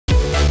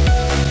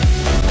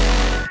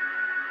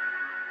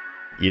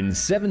In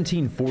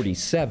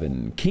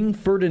 1747, King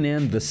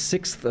Ferdinand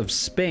VI of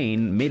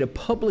Spain made a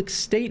public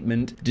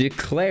statement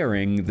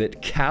declaring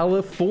that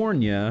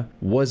California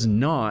was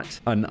not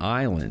an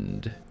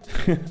island.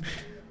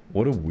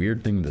 What a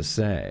weird thing to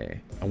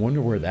say. I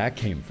wonder where that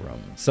came from.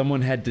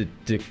 Someone had to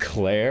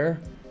declare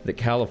that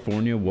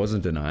California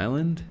wasn't an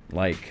island?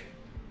 Like,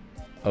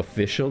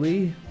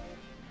 officially?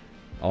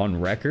 On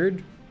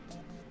record?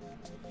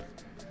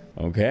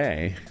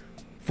 Okay.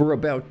 For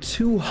about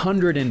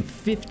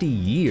 250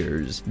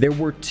 years, there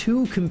were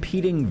two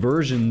competing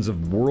versions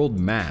of world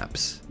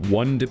maps,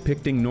 one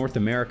depicting North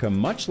America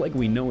much like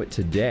we know it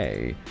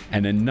today,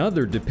 and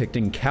another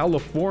depicting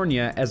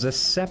California as a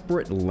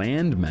separate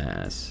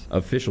landmass.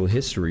 Official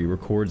history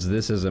records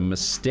this as a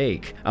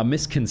mistake, a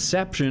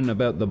misconception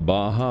about the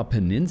Baja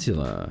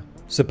Peninsula.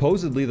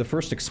 Supposedly, the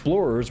first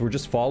explorers were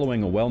just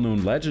following a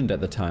well-known legend at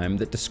the time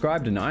that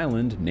described an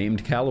island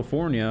named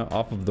California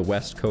off of the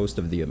west coast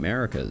of the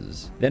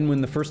Americas. Then when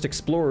the first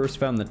explorers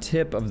found the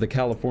tip of the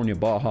California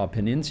Baja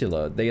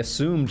Peninsula, they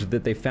assumed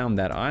that they found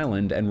that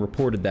island and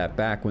reported that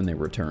back when they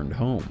returned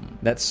home.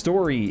 That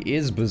story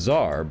is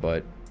bizarre,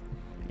 but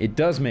it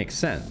does make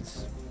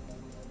sense.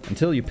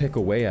 Until you pick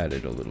away at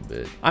it a little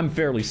bit. I'm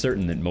fairly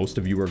certain that most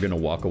of you are going to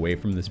walk away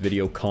from this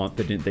video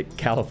confident that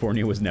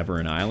California was never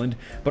an island,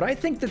 but I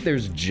think that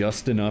there's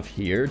just enough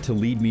here to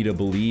lead me to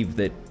believe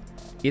that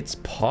it's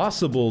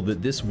possible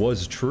that this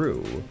was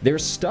true.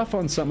 There's stuff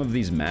on some of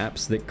these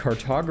maps that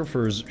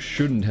cartographers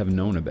shouldn't have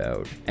known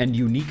about, and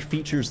unique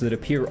features that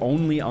appear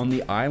only on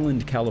the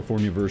island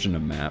California version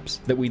of maps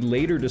that we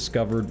later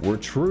discovered were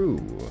true.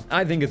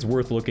 I think it's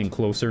worth looking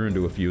closer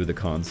into a few of the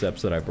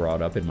concepts that I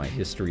brought up in my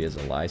History as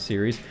a Lie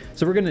series,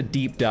 so we're gonna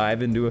deep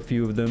dive into a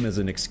few of them as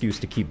an excuse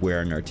to keep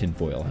wearing our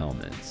tinfoil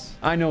helmets.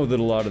 I know that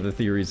a lot of the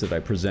theories that I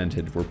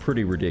presented were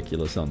pretty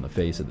ridiculous on the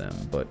face of them,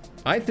 but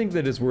I think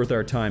that it's worth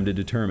our time to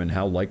determine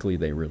how likely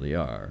they really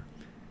are.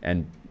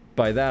 And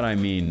by that I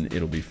mean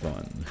it'll be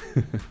fun.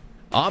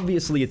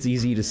 Obviously, it's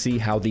easy to see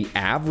how the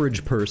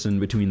average person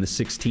between the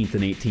 16th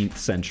and 18th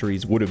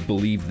centuries would have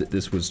believed that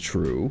this was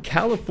true.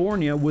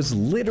 California was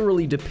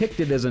literally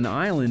depicted as an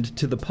island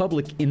to the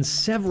public in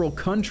several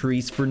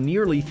countries for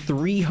nearly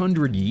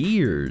 300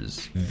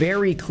 years.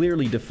 Very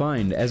clearly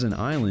defined as an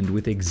island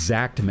with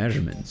exact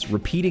measurements,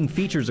 repeating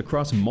features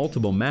across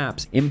multiple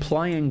maps,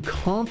 implying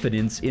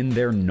confidence in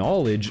their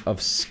knowledge of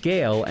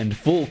scale and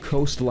full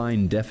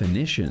coastline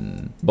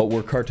definition. But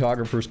were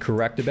cartographers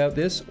correct about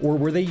this, or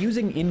were they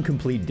using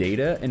incomplete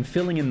data and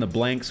filling in the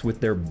blanks with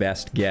their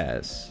best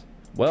guess?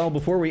 Well,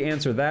 before we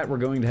answer that, we're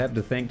going to have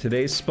to thank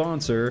today's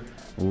sponsor,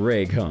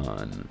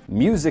 Raycon.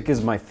 Music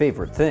is my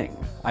favorite thing.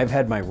 I've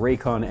had my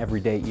Raycon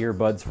everyday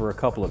earbuds for a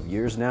couple of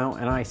years now,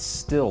 and I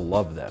still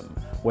love them.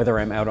 Whether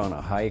I'm out on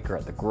a hike or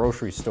at the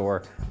grocery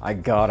store, I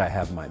gotta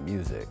have my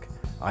music.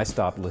 I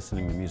stopped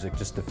listening to music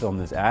just to film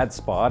this ad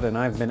spot, and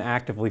I've been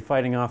actively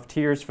fighting off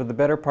tears for the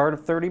better part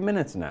of 30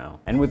 minutes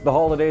now. And with the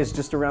holidays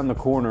just around the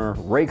corner,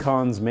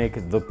 Raycons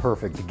make the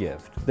perfect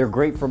gift. They're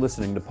great for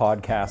listening to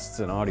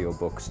podcasts and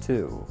audiobooks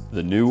too.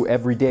 The new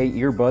everyday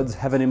earbuds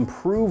have an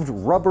improved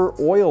rubber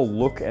oil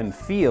look and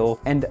feel,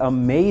 and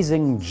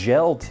amazing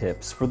gel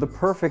tips for the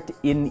perfect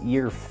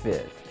in-ear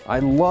fit. I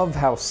love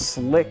how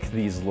slick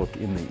these look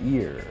in the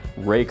ear.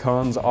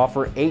 Raycons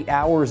offer 8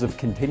 hours of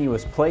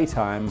continuous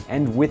playtime,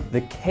 and with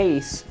the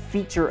case,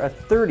 feature a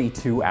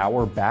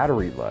 32-hour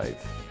battery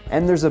life.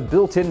 And there's a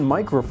built-in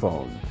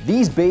microphone.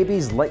 These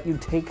babies let you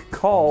take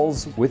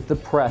calls with the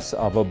press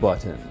of a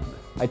button.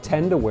 I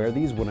tend to wear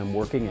these when I'm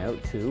working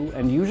out too,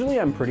 and usually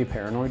I'm pretty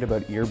paranoid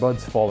about earbuds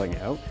falling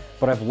out,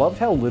 but I've loved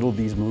how little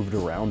these moved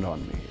around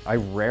on me. I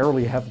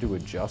rarely have to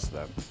adjust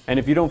them. And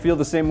if you don't feel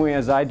the same way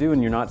as I do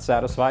and you're not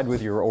satisfied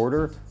with your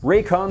order,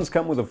 Raycons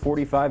come with a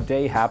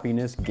 45-day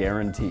happiness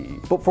guarantee.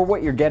 But for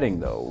what you're getting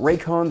though,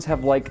 Raycons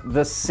have like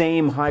the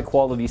same high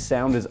quality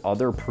sound as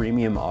other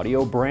premium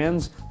audio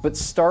brands, but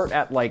start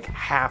at like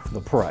half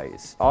the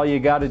price. All you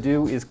gotta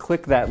do is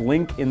click that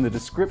link in the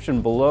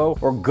description below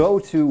or go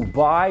to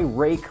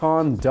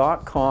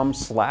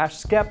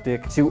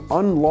buyraycon.com/skeptic to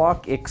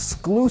unlock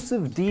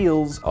exclusive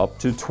deals up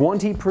to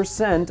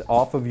 20%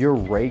 off of your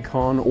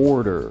Raycon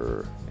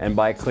order. And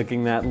by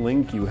clicking that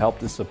link, you help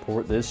to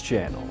support this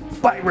channel.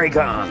 Buy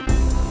Raycon!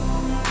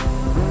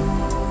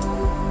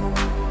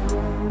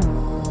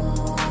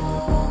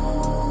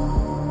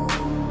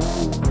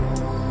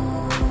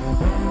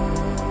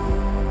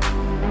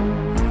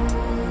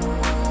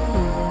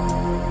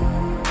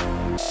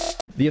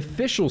 The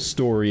official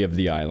story of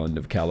the island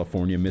of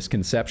California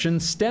misconception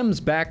stems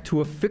back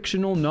to a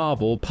fictional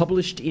novel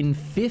published in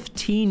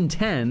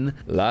 1510,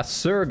 Las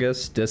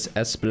Surgas des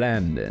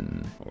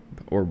Esplenden,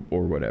 or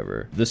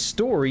whatever. The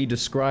story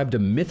described a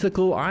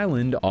mythical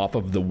island off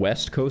of the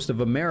west coast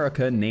of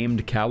America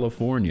named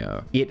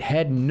California. It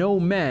had no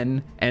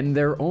men, and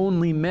their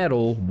only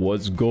metal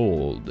was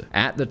gold.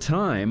 At the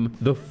time,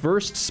 the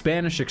first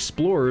Spanish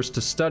explorers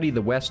to study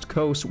the west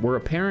coast were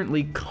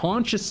apparently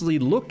consciously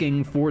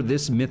looking for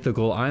this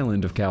mythical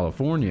island of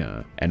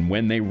California. And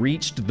when they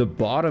reached the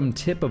bottom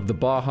tip of the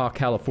Baja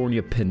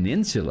California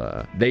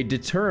Peninsula, they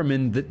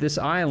determined that this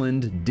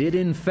island did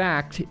in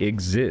fact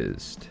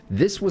exist.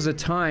 This was a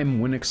time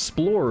when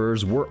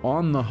explorers were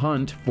on the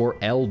hunt for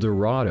El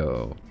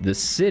Dorado, the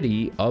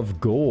city of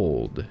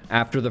gold.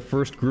 After the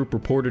first group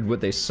reported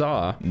what they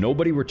saw,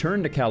 nobody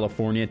returned to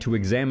California to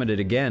examine it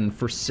again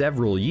for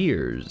several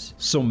years.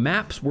 So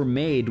maps were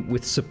made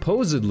with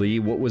supposedly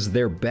what was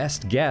their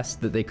best guess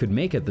that they could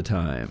make at the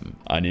time.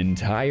 An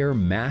entire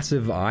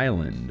massive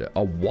island,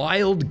 a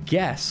wild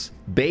guess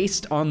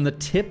based on the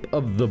tip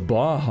of the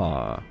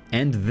Baja.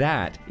 And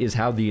that is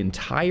how the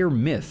entire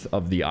myth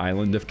of the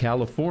island of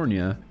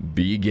California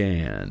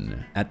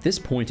began. At this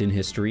point in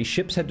history,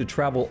 ships had to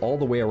travel all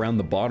the way around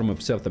the bottom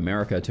of South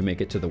America to make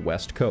it to the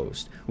west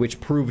coast, which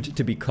proved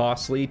to be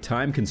costly,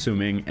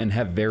 time-consuming, and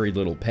have very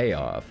little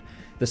payoff.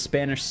 The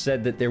Spanish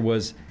said that there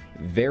was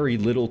very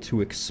little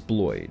to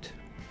exploit.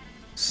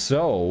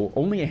 So,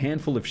 only a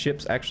handful of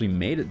ships actually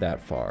made it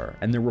that far,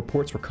 and their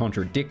reports were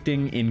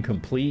contradicting,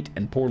 incomplete,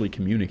 and poorly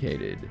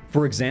communicated.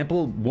 For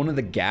example, one of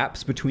the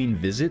gaps between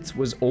visits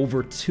was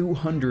over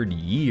 200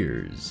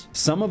 years.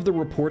 Some of the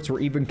reports were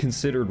even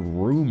considered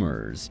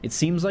rumors. It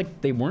seems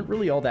like they weren't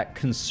really all that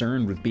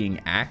concerned with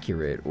being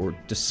accurate or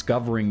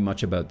discovering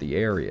much about the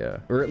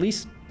area, or at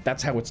least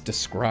that's how it's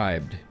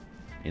described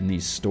in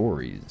these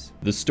stories.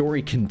 The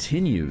story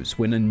continues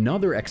when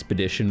another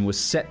expedition was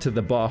set to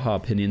the Baja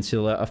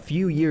Peninsula a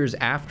few years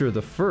after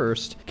the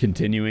first.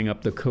 Continuing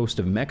up the coast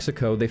of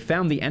Mexico, they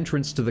found the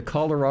entrance to the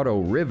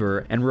Colorado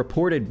River and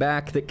reported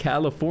back that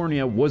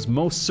California was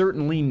most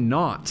certainly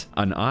not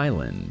an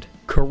island,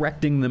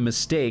 correcting the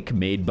mistake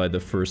made by the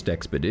first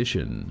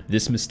expedition.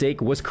 This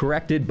mistake was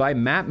corrected by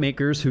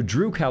mapmakers who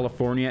drew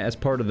California as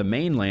part of the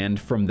mainland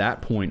from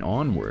that point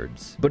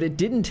onwards. But it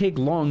didn't take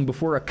long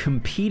before a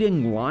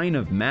competing line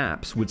of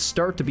maps would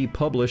start to be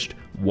published,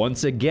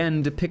 once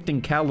again depicting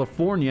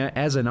California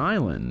as an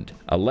island.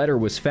 A letter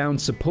was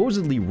found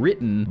supposedly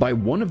written by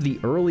one of the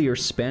earlier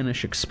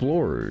Spanish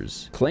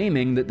explorers,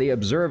 claiming that they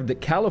observed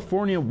that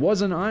California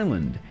was an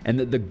island, and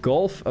that the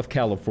Gulf of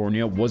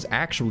California was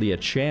actually a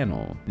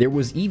channel. There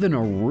was even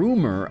a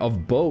rumor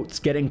of boats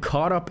getting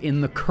caught up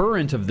in the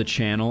current of the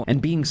channel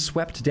and being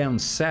swept down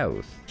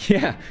south.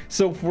 Yeah,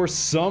 so for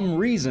some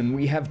reason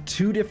we have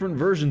two different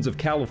versions of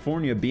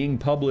California being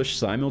published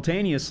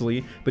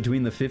simultaneously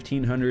between the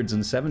 1500s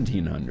and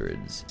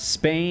 1700s.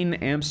 Spain,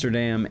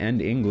 Amsterdam,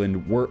 and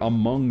England were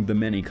among the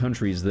many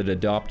countries that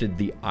adopted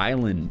the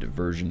island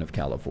version of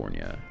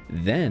California.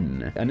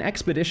 Then, an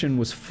expedition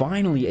was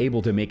finally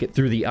able to make it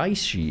through the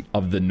ice sheet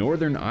of the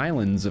northern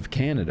islands of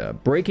Canada,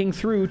 breaking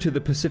through to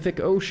the Pacific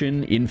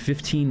Ocean in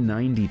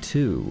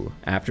 1592.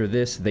 After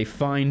this, they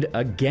find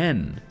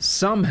again,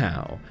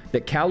 somehow,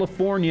 that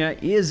California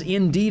is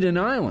indeed an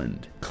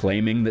island.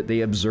 Claiming that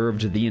they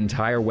observed the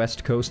entire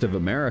west coast of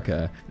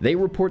America, they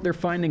report their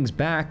findings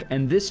back,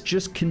 and this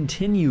just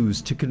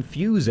continues to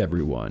confuse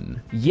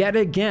everyone. Yet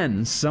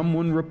again,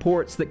 someone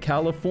reports that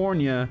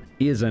California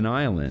is an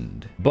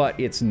island. But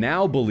it's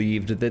now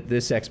believed that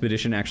this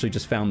expedition actually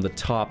just found the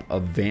top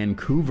of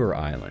Vancouver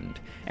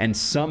Island. And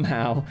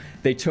somehow,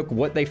 they took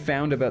what they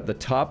found about the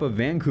top of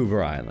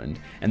Vancouver Island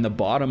and the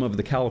bottom of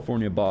the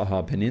California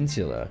Baja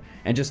Peninsula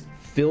and just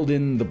filled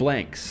in the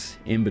blanks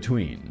in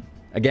between.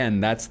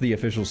 Again, that's the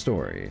official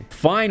story.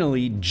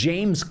 Finally,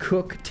 James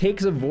Cook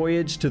takes a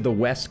voyage to the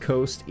west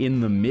coast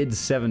in the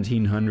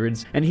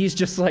mid-1700s, and he's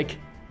just like,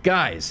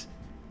 guys,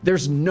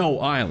 there's no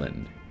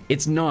island.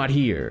 It's not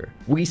here.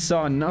 We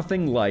saw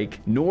nothing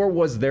like, nor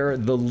was there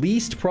the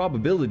least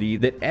probability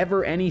that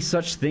ever any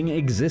such thing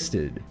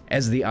existed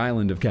as the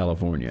island of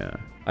California.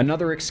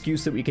 Another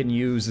excuse that we can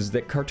use is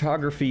that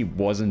cartography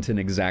wasn't an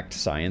exact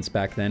science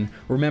back then.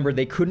 Remember,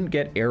 they couldn't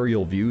get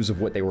aerial views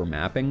of what they were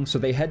mapping, so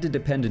they had to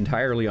depend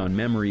entirely on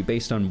memory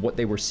based on what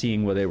they were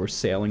seeing while they were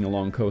sailing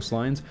along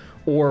coastlines,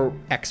 or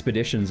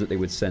expeditions that they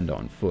would send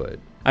on foot.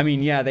 I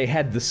mean, yeah, they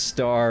had the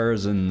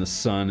stars and the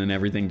sun and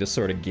everything to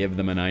sort of give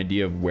them an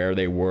idea of where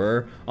they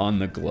were on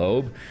the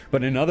globe,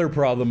 but another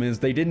problem is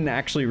they didn't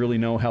actually really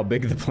know how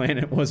big the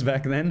planet was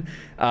back then.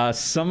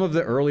 Some of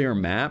the earlier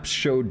maps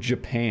showed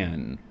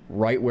Japan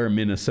right where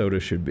Minnesota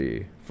should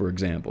be, for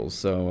example,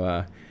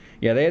 so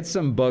yeah, they had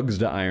some bugs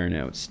to iron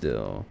out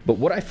still. But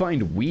what I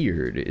find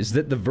weird is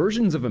that the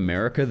versions of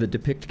America that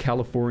depict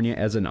California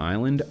as an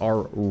island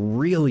are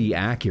really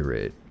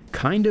accurate.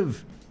 Kind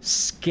of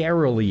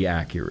scarily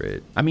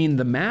accurate. I mean,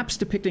 the maps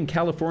depicting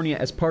California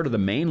as part of the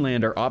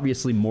mainland are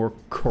obviously more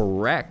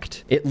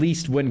correct, at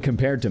least when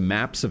compared to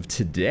maps of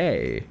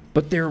today.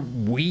 But they're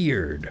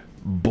weird,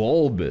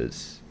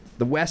 bulbous.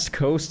 The west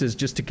coast is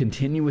just a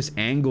continuous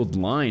angled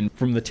line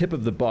from the tip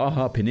of the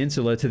Baja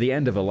Peninsula to the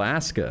end of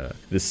Alaska.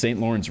 The St.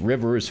 Lawrence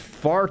River is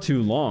far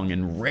too long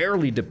and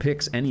rarely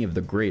depicts any of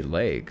the Great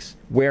Lakes,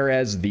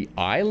 whereas the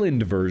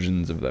island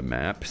versions of the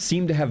map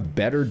seem to have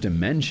better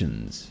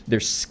dimensions. They're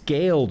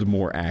scaled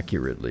more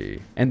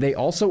accurately, and they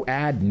also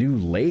add new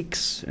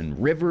lakes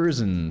and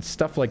rivers and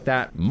stuff like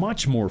that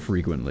much more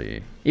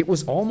frequently. It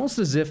was almost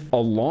as if,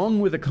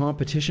 along with a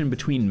competition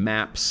between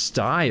map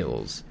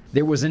styles,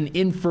 there was an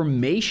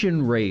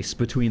information race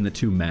between the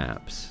two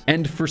maps.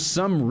 And for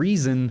some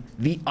reason,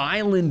 the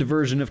island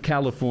version of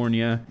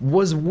California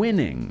was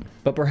winning.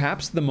 But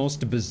perhaps the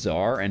most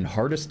bizarre and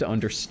hardest to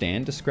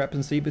understand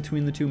discrepancy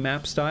between the two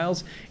map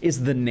styles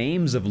is the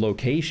names of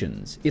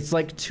locations. It's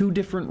like two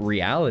different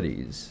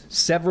realities.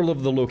 Several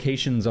of the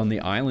locations on the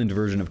island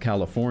version of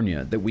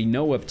California that we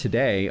know of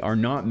today are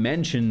not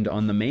mentioned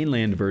on the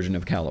mainland version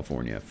of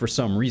California for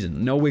some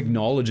reason. No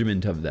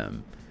acknowledgement of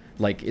them.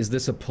 Like, is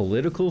this a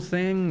political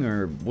thing,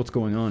 or what's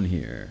going on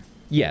here?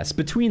 Yes,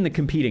 between the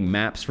competing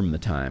maps from the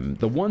time,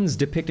 the ones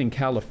depicting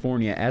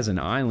California as an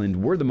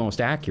island were the most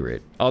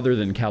accurate, other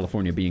than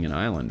California being an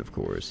island, of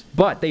course.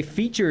 But they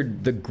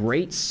featured the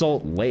Great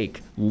Salt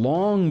Lake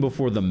long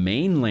before the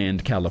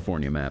mainland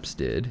California maps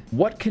did.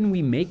 What can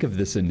we make of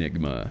this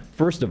enigma?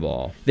 First of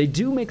all, they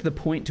do make the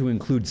point to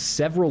include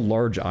several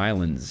large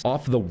islands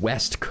off the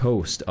west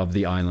coast of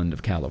the island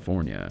of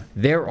California.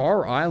 There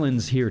are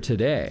islands here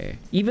today,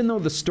 even though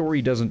the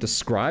story doesn't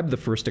describe the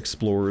first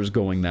explorers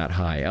going that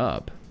high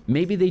up.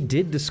 Maybe they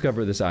did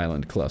discover this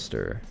island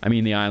cluster. I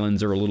mean, the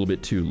islands are a little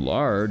bit too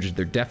large.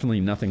 They're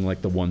definitely nothing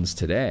like the ones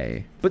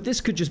today. But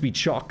this could just be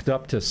chalked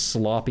up to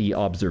sloppy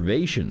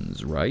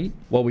observations, right?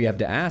 Well, we have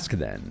to ask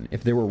then,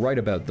 if they were right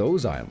about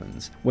those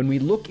islands, when we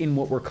look in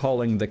what we're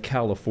calling the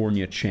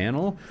California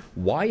Channel,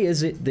 why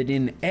is it that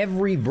in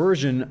every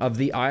version of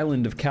the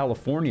island of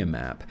California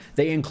map,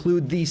 they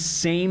include these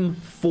same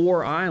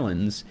 4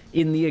 islands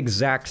in the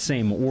exact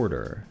same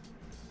order?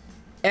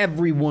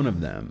 Every one of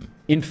them.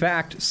 In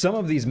fact, some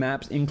of these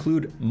maps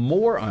include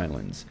more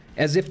islands,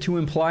 as if to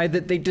imply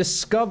that they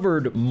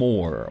discovered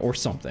more or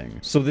something.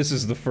 So this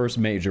is the first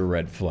major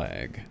red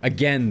flag.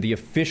 Again, the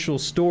official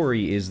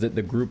story is that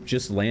the group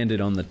just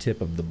landed on the tip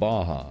of the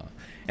Baja,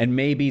 and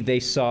maybe they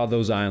saw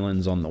those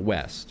islands on the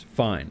west.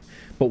 Fine.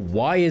 But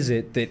why is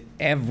it that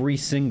every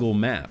single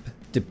map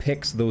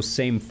depicts those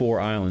same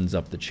 4 islands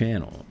up the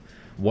channel?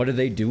 What are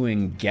they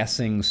doing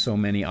guessing so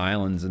many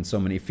islands and so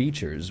many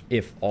features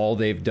if all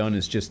they've done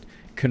is just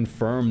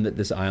confirm that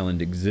this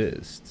island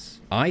exists?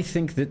 I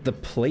think that the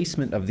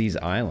placement of these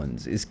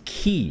islands is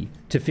key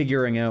to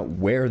figuring out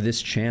where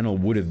this channel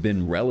would have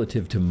been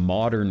relative to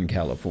modern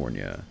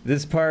California.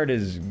 This part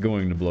is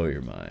going to blow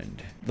your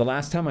mind. The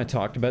last time I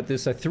talked about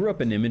this, I threw up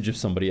an image of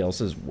somebody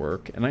else's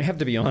work, and I have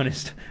to be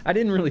honest, I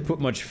didn't really put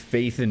much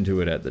faith into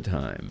it at the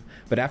time.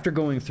 But after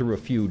going through a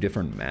few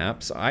different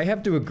maps, I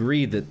have to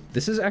agree that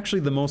this is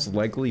actually the most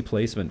likely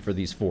placement for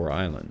these 4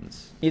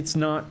 islands. It's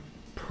not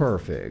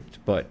perfect,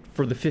 but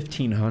for the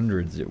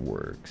 1500s it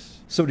works.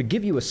 So to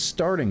give you a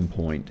starting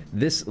point,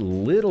 this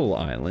little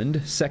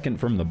island, second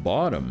from the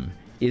bottom,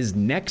 is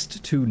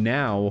next to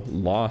now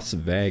Las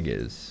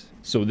Vegas.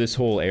 So this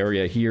whole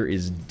area here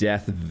is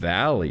Death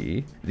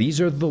Valley.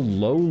 These are the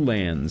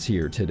lowlands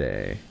here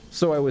today.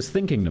 So I was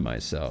thinking to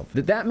myself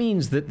that that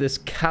means that this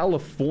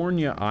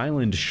California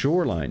island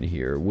shoreline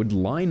here would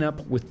line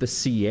up with the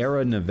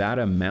Sierra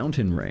Nevada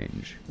mountain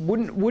range.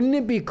 Wouldn't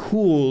it be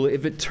cool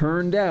if it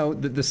turned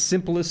out that the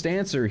simplest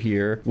answer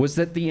here was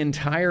that the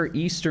entire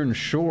eastern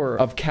shore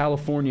of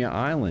California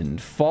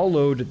Island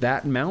followed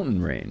that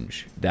mountain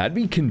range? That'd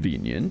be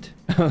convenient.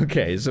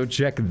 Okay, so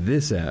check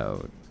this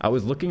out. I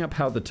was looking up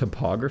how the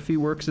topography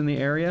works in the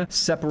area,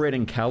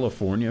 separating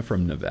California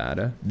from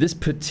Nevada. This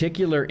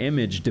particular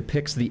image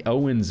depicts the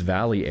Owens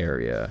Valley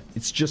area.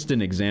 It's just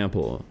an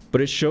example,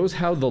 but it shows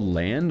how the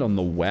land on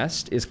the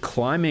west is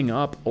climbing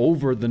up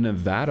over the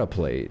Nevada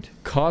plate,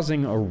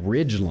 causing a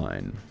ridge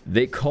line.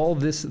 They call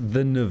this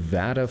the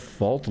Nevada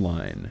fault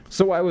line.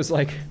 So I was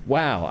like,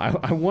 wow,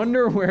 I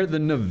wonder where the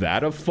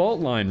Nevada fault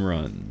line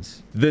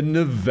runs. The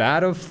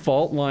Nevada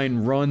fault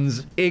line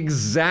runs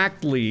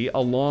exactly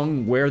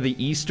along where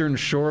the eastern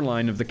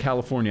shoreline of the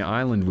California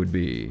island would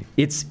be.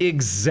 It's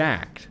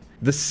exact.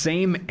 The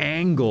same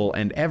angle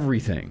and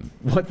everything.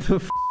 What the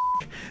f***?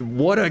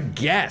 What a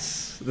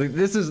guess.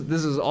 This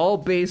is all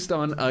based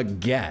on a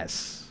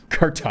guess.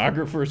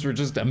 Cartographers were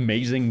just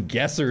amazing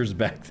guessers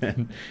back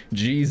then.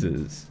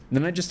 Jesus.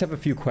 Then I just have a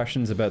few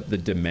questions about the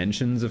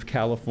dimensions of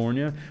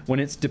California. When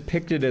it's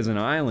depicted as an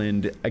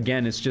island,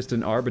 again, it's just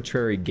an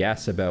arbitrary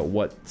guess about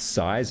what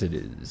size it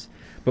is.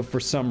 But for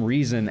some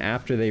reason,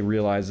 after they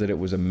realized that it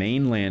was a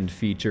mainland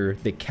feature,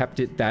 they kept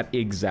it that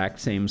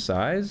exact same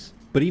size.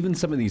 But even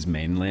some of these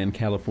mainland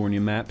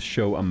California maps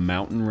show a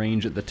mountain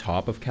range at the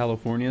top of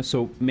California,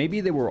 so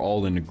maybe they were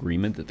all in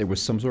agreement that there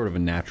was some sort of a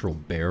natural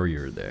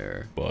barrier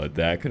there. But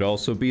that could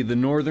also be the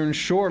northern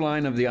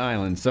shoreline of the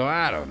island, so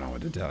I don't know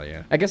what to tell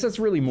you. I guess that's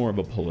really more of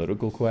a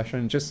political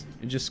question.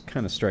 It just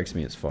kind of strikes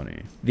me as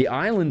funny. The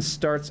island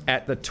starts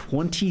at the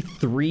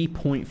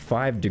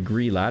 23.5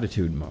 degree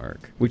latitude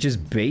mark, which is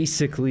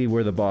basically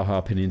where the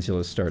Baja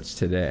Peninsula starts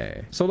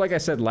today. So like I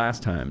said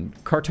last time,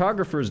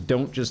 cartographers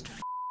don't just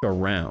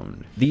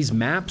around. These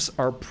maps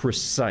are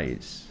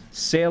precise.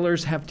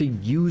 Sailors have to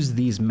use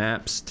these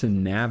maps to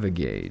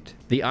navigate.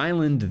 The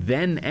island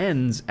then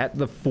ends at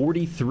the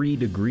 43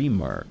 degree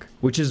mark,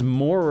 which is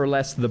more or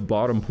less the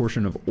bottom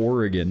portion of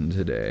Oregon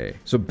today.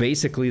 So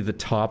basically the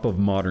top of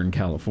modern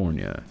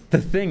California.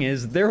 The thing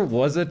is, there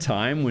was a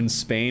time when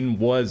Spain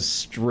was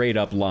straight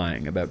up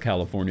lying about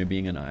California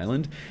being an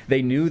island.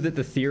 They knew that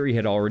the theory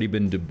had already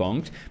been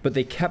debunked, but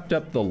they kept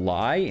up the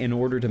lie in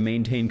order to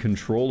maintain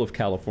control of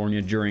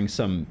California during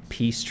some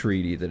peace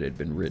treaty that had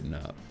been written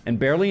up. And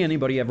barely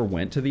anybody ever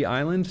went to the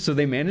island, so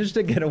they managed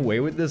to get away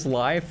with this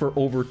lie for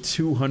over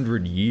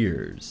 200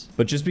 years.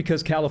 But just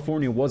because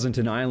California wasn't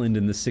an island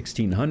in the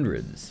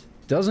 1600s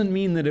doesn't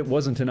mean that it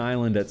wasn't an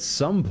island at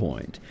some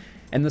point.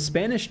 And the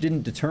Spanish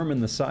didn't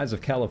determine the size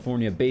of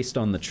California based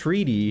on the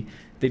treaty.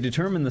 They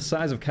determined the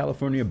size of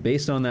California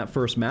based on that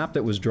first map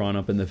that was drawn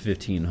up in the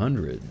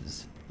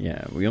 1500s.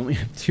 Yeah, we only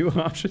have two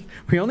options.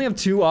 We only have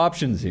two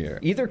options here.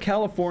 Either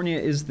California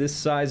is this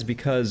size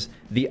because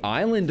the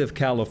island of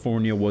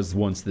California was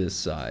once this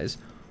size,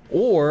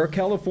 or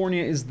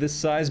California is this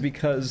size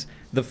because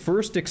the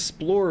first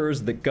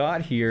explorers that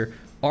got here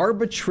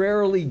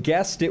arbitrarily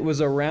guessed it was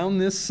around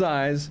this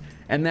size,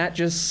 and that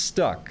just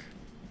stuck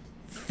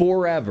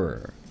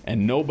forever.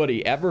 And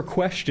nobody ever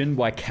questioned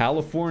why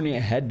California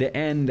had to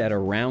end at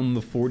around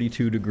the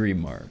 42 degree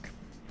mark.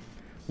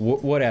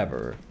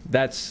 Whatever.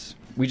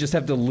 We just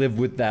have to live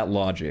with that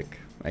logic,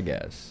 I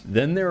guess.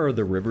 Then there are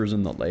the rivers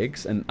and the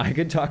lakes, and I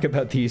could talk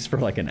about these for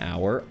like an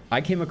hour. I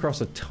came across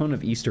a ton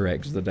of Easter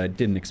eggs that I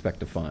didn't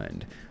expect to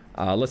find.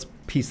 Let's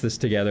piece this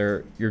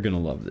together. You're gonna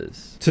love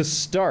this. To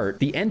start,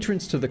 the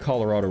entrance to the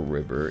Colorado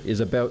River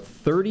is about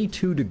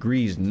 32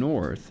 degrees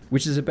north,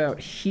 which is about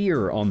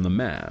here on the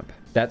map.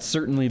 That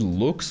certainly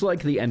looks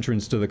like the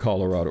entrance to the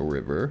Colorado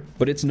River,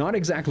 but it's not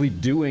exactly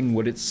doing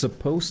what it's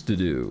supposed to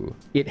do.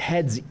 It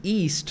heads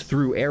east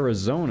through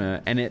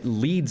Arizona, and it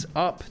leads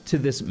up to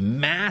this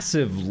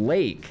massive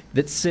lake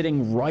that's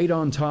sitting right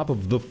on top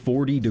of the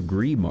 40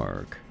 degree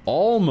mark.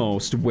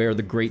 Almost where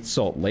the Great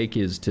Salt Lake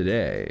is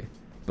today,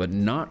 but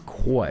not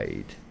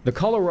quite. The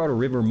Colorado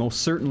River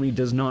most certainly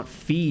does not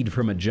feed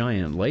from a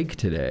giant lake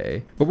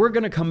today, but we're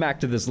gonna come back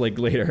to this lake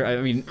later. I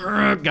mean,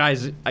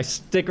 guys, I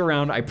stick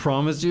around, I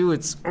promise you,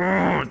 it's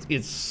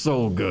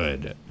so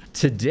good.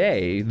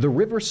 Today, the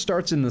river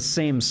starts in the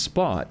same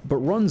spot, but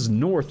runs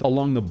north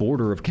along the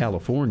border of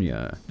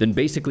California, then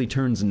basically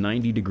turns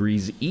 90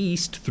 degrees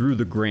east through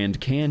the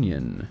Grand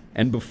Canyon.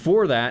 And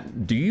before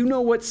that, do you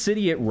know what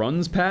city it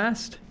runs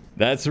past?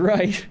 That's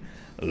right,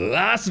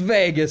 Las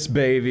Vegas,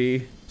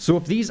 baby. So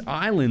if these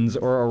islands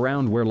are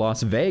around where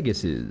Las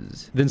Vegas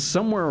is, then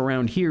somewhere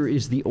around here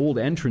is the old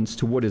entrance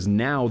to what is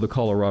now the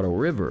Colorado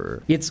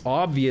River. It's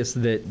obvious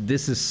that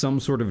this is some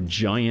sort of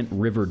giant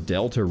river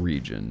delta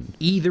region.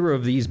 Either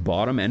of these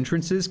bottom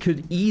entrances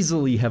could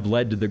easily have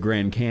led to the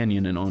Grand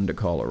Canyon and onto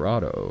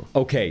Colorado.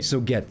 Okay, so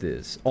get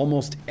this.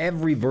 Almost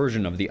every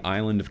version of the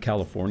island of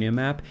California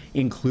map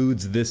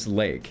includes this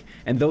lake.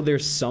 And though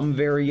there's some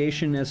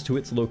variation as to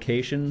its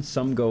location,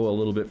 some go a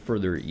little bit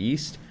further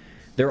east,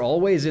 they're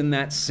always in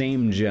that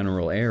same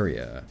general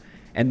area.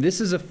 And this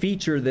is a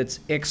feature that's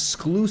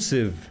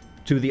exclusive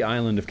to the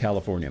island of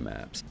California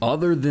maps.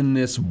 Other than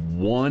this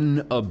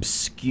one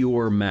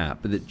obscure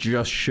map that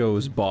just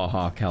shows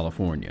Baja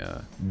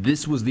California,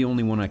 this was the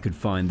only one I could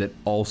find that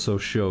also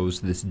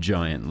shows this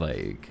giant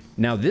lake.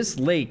 Now this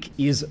lake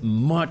is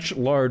much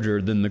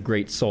larger than the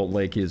Great Salt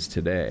Lake is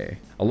today.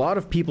 A lot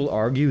of people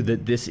argue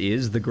that this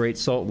is the Great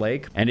Salt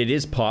Lake, and it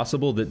is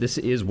possible that this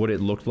is what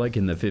it looked like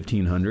in the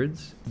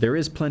 1500s. There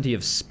is plenty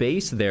of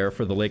space there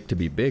for the lake to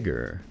be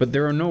bigger, but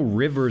there are no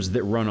rivers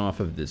that run off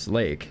of this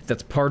lake.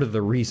 That's part of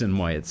the reason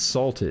why it's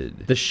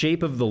salted. The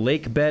shape of the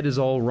lake bed is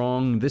all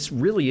wrong. This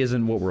really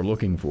isn't what we're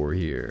looking for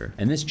here.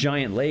 And this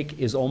giant lake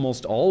is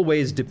almost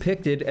always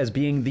depicted as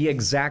being the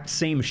exact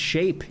same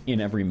shape in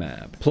every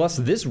map. Plus,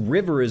 this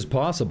river is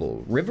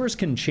possible. Rivers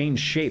can change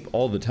shape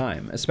all the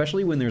time,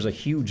 especially when there's a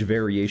huge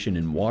variation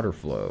in water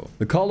flow.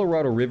 The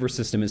Colorado River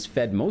system is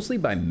fed mostly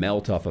by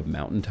melt off of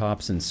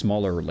mountaintops and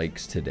smaller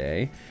lakes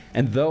today,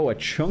 and though a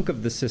chunk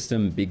of the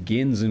system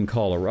begins in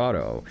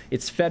Colorado,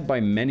 it's fed by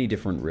many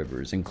different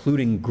rivers,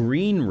 including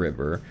Green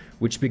River,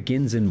 which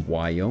begins in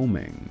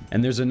Wyoming.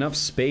 And there's enough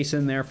space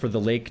in there for the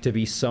lake to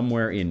be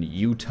somewhere in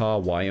Utah,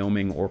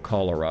 Wyoming, or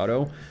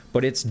Colorado,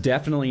 But it's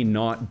definitely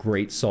not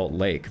Great Salt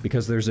Lake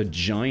because there's a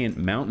giant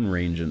mountain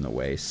range in the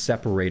way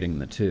separating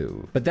the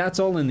two. But that's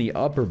all in the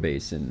upper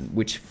basin,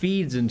 which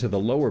feeds into the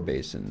lower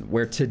basin,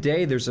 where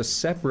today there's a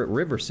separate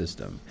river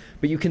system.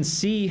 But you can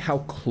see how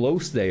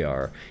close they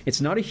are.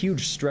 It's not a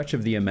huge stretch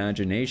of the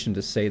imagination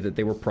to say that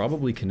they were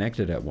probably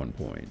connected at one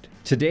point.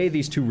 Today,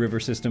 these two river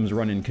systems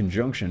run in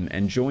conjunction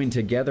and join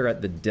together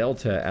at the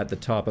delta at the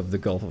top of the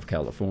Gulf of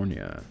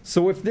California.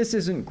 So if this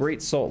isn't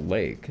Great Salt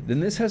Lake, then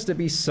this has to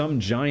be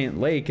some giant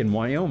lake in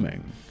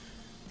Wyoming.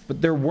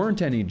 But there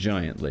weren't any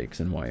giant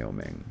lakes in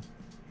Wyoming,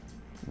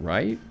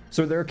 right?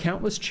 So there are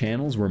countless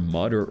channels where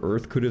mud or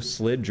earth could have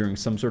slid during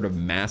some sort of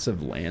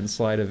massive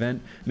landslide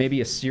event.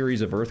 Maybe a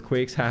series of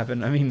earthquakes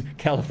happened. I mean,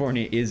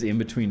 California is in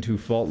between two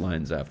fault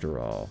lines after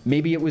all.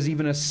 Maybe it was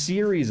even a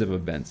series of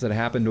events that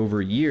happened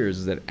over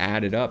years that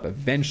added up,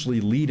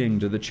 eventually leading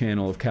to the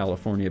channel of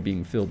California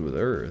being filled with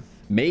earth.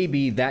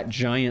 Maybe that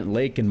giant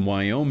lake in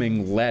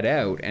Wyoming let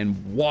out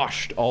and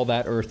washed all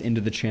that earth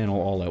into the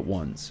channel all at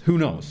once. Who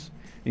knows?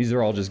 These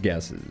are all just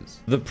guesses.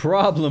 The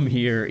problem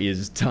here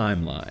is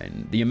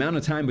timeline. The amount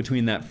of time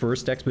between that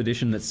first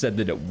expedition that said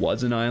that it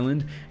was an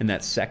island and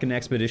that second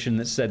expedition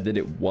that said that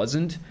it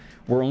wasn't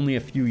were only a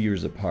few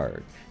years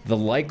apart. The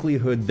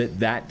likelihood that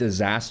that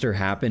disaster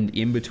happened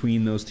in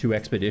between those two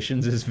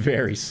expeditions is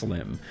very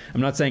slim. I'm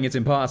not saying it's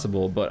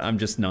impossible, but I'm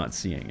just not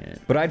seeing it.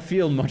 But I'd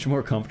feel much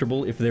more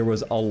comfortable if there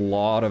was a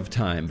lot of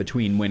time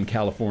between when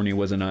California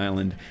was an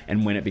island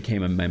and when it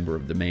became a member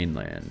of the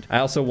mainland. I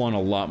also want a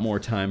lot more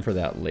time for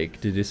that lake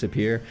to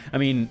disappear. I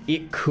mean,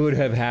 it could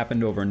have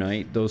happened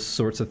overnight. Those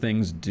sorts of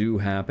things do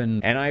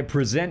happen. And I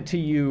present to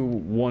you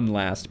one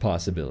last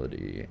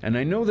possibility. And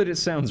I know that it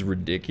sounds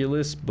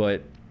ridiculous,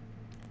 but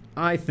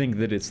I think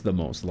that it's the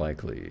most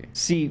likely.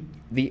 See,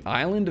 the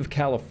island of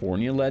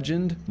California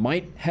legend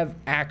might have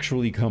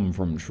actually come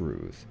from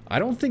truth. I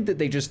don't think that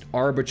they just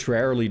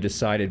arbitrarily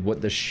decided what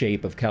the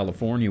shape of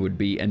California would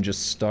be and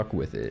just stuck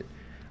with it.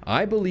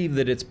 I believe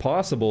that it's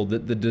possible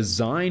that the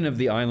design of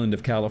the island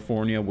of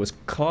California was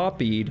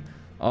copied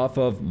off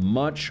of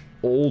much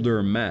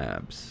older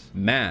maps.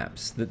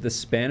 Maps that the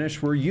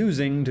Spanish were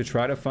using to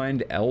try to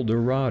find El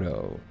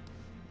Dorado,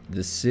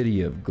 the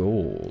city of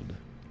gold.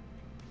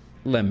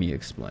 Let me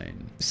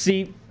explain.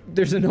 See,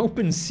 there's an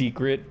open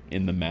secret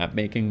in the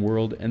map-making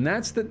world, and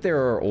that's that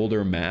there are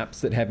older maps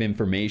that have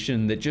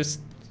information that just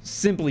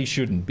simply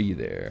shouldn't be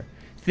there.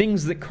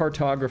 Things that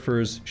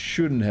cartographers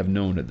shouldn't have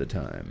known at the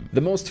time.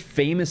 The most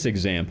famous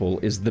example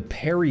is the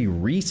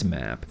Perry-Reese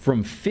map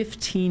from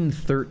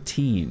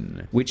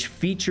 1513, which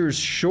features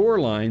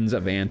shorelines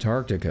of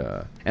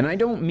Antarctica. And I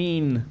don't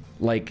mean,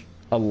 like,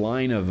 a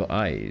line of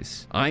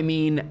ice. I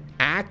mean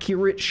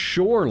accurate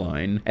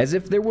shoreline as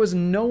if there was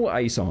no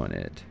ice on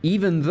it,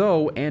 even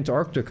though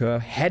Antarctica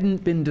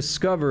hadn't been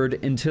discovered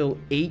until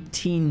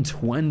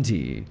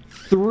 1820,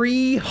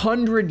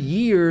 300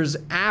 years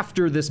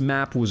after this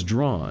map was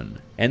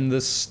drawn. And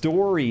the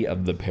story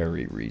of the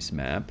Perry-Reese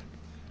map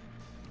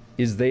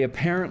is they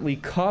apparently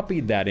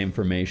copied that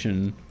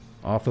information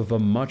off of a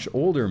much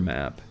older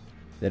map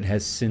that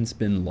has since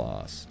been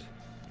lost.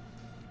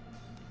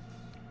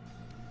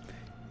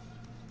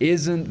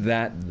 Isn't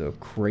that the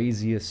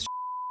craziest shit?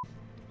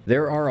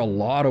 There are a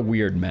lot of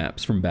weird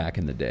maps from back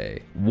in the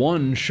day.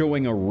 One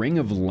showing a ring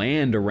of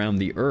land around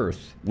the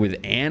Earth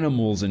with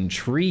animals and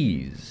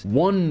trees.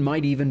 One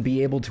might even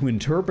be able to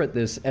interpret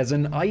this as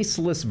an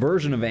iceless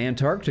version of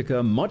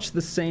Antarctica, much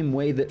the same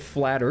way that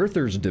flat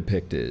earthers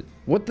depict it.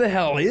 What the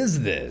hell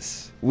is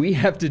this? We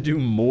have to do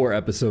more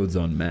episodes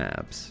on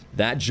maps.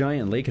 That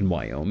giant lake in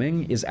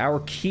Wyoming is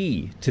our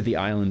key to the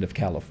island of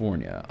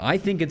California. I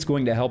think it's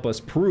going to help us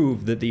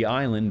prove that the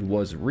island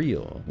was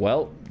real.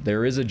 Well,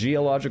 there is a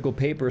geological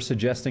paper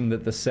suggesting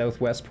that the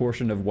southwest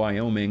portion of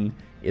Wyoming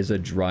is a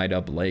dried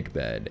up lake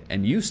bed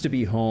and used to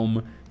be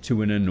home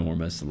to an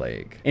enormous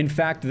lake. In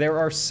fact, there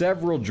are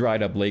several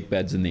dried up lake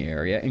beds in the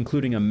area,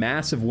 including a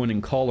massive one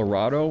in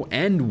Colorado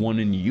and one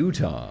in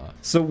Utah.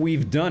 So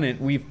we've done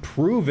it. We've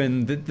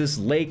proven that this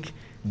lake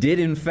did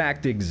in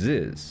fact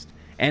exist.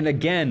 And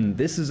again,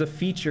 this is a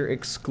feature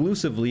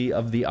exclusively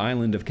of the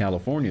island of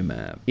California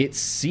map. It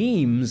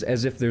seems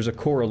as if there's a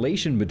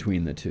correlation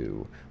between the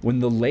two. When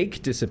the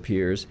lake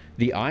disappears,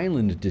 the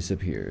island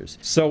disappears.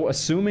 So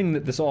assuming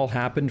that this all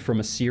happened from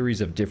a series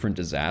of different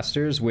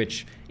disasters,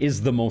 which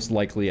is the most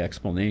likely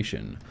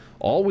explanation,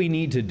 all we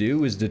need to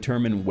do is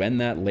determine when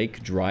that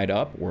lake dried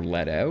up or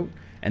let out,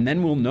 and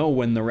then we'll know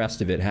when the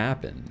rest of it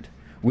happened.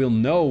 We'll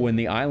know when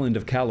the island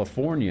of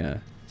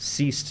California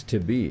ceased to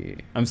be.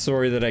 I'm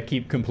sorry that I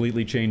keep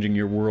completely changing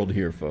your world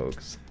here,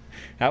 folks.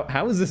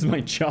 How is this my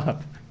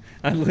job?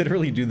 I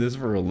literally do this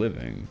for a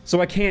living.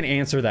 So I can't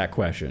answer that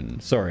question.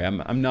 Sorry,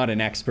 I'm not an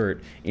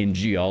expert in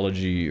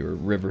geology or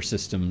river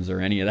systems or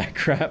any of that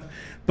crap,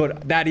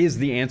 but that is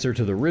the answer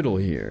to the riddle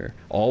here.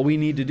 All we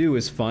need to do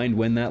is find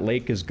when that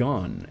lake is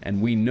gone,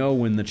 and we know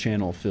when the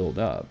channel filled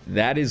up.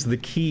 That is the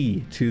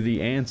key to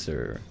the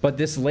answer. But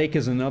this lake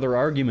is another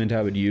argument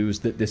I would use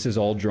that this is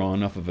all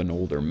drawn off of an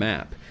older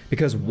map.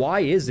 Because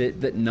why is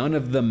it that none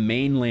of the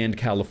mainland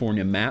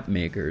California map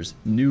makers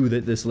knew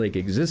that this lake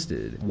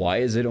existed? Why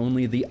is it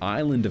only the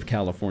island of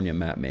California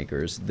map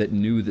makers that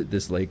knew that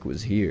this lake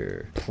was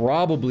here?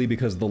 Probably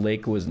because the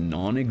lake was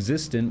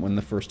non-existent when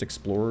the first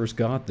explorers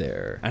got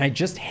there. And I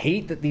just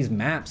hate that these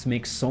maps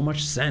make so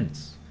much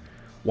sense.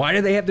 Why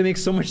do they have to make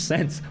so much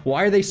sense?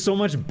 Why are they so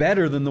much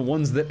better than the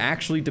ones that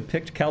actually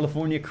depict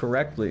California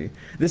correctly?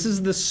 This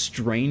is the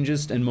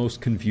strangest and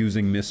most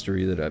confusing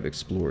mystery that I've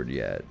explored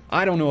yet.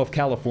 I don't know if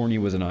California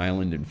was an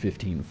island in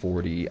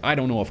 1540. I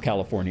don't know if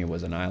California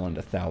was an island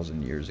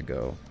 1,000 years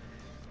ago.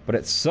 But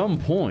at some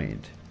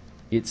point,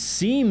 it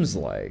seems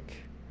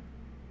like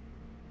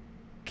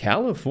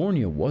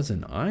California was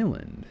an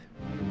island.